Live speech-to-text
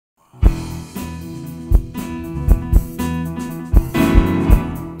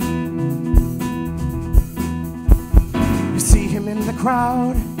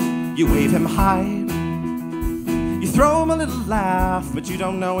crowd, you wave him high. You throw him a little laugh, but you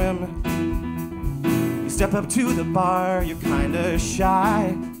don't know him. You step up to the bar, you're kinda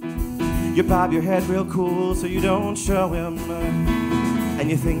shy. You bob your head real cool so you don't show him.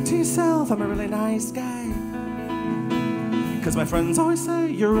 And you think to yourself, I'm a really nice guy. 'Cause my friends always say,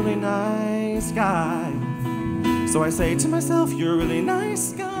 you're a really nice guy. So I say to myself, you're a really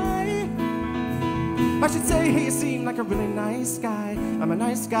nice guy. I should say, hey, you seem like a really nice guy. I'm a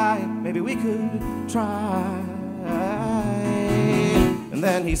nice guy, maybe we could try. And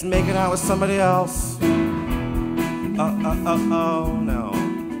then he's making out with somebody else. Oh no.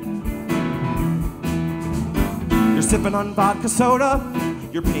 You're sipping on vodka soda,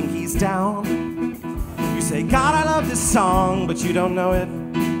 your pinky's down. You say, God, I love this song, but you don't know it.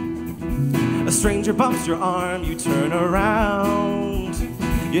 A stranger bumps your arm, you turn around.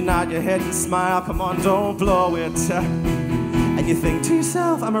 You nod your head and smile, come on, don't blow it. And you think to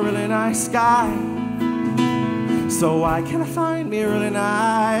yourself, I'm a really nice guy. So why can't I find me a really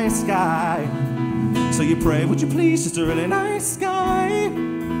nice guy? So you pray, would you please, just a really nice guy.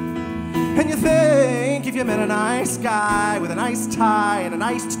 And you think if you met a nice guy with a nice tie and an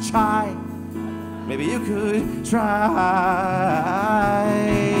iced chai, maybe you could try.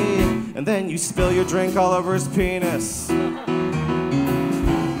 And then you spill your drink all over his penis.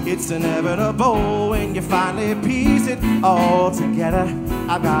 It's inevitable when you finally piece it all together.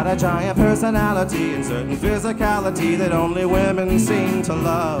 I've got a giant personality and certain physicality that only women seem to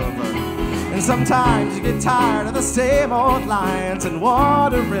love. And sometimes you get tired of the same old lines and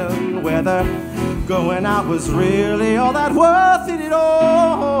wondering whether going out was really all that worth it at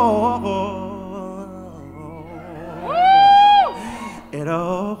all. It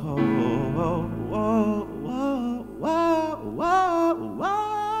all.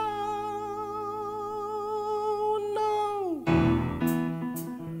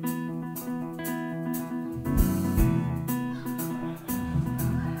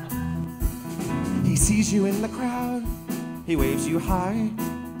 He sees you in the crowd, he waves you high.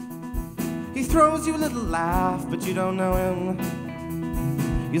 He throws you a little laugh, but you don't know him.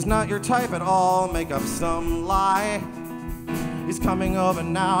 He's not your type at all, make up some lie. He's coming over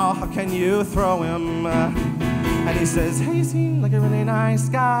now, how can you throw him? And he says, hey, you seem like a really nice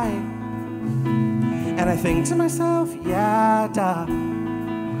guy. And I think to myself, Yaddaw.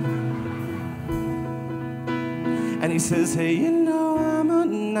 And he says, hey, you know I'm a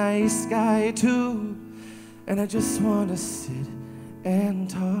nice guy too. And I just want to sit and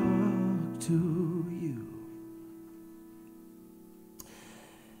talk to you.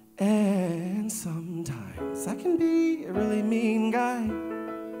 And sometimes I can be a really mean guy.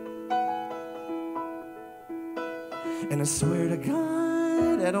 And I swear to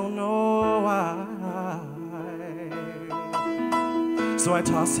God, I don't know why. So I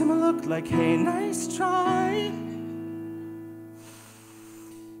toss him a look like, hey, nice try.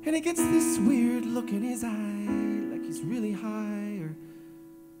 And he gets this weird look in his eye, like he's really high or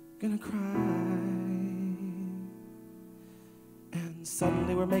gonna cry. And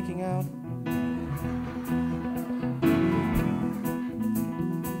suddenly we're making out.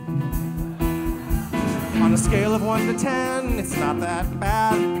 On a scale of 1 to 10, it's not that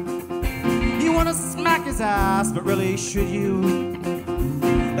bad. You wanna smack his ass, but really should you?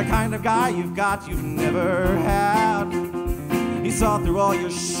 The kind of guy you've never had. He saw through all your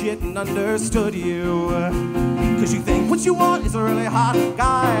shit and understood you. 'Cause you think what you want is a really hot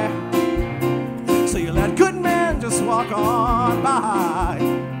guy. So you let good men just walk on by.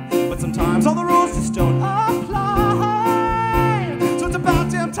 But sometimes all the rules just don't apply. So it's about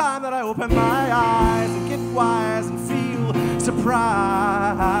damn time that I open my eyes and get wise and feel surprise.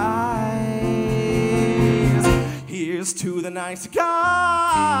 Here's to the nice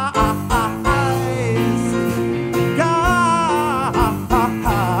guys.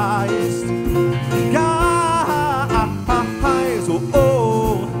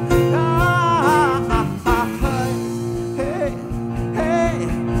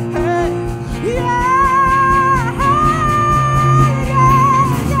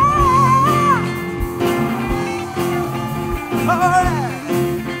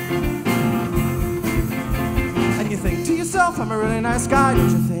 I'm a really nice guy, don't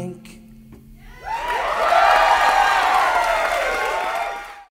you think?